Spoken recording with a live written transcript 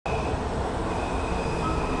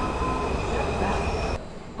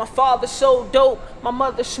My father so dope, my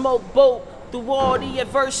mother smoked boat. Through all the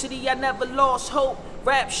adversity, I never lost hope.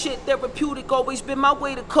 Rap shit therapeutic, always been my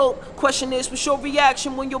way to cope. Question is, what's your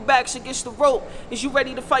reaction when your back's against the rope? Is you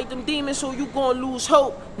ready to fight them demons or you gonna lose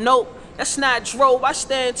hope? Nope, that's not drove. I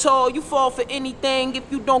stand tall, you fall for anything if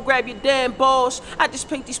you don't grab your damn balls. I just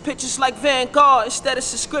paint these pictures like Van Gogh instead of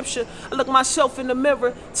subscription. I look myself in the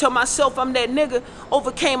mirror, tell myself I'm that nigga.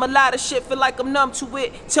 Overcame a lot of shit, feel like I'm numb to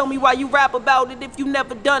it. Tell me why you rap about it if you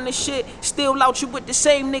never done this shit. Still out you with the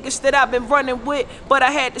same niggas that I've been running with. But I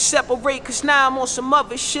had to separate cause now I'm on some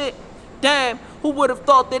other shit. Damn, who would have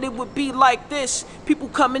thought that it would be like this? People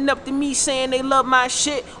coming up to me saying they love my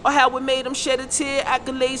shit, or how it made them shed a tear.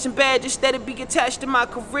 Accolades and badges that'd be attached to my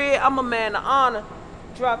career. I'm a man of honor.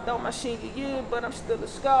 Dropped out my senior year, but I'm still a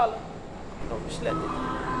scholar. Don't just let it,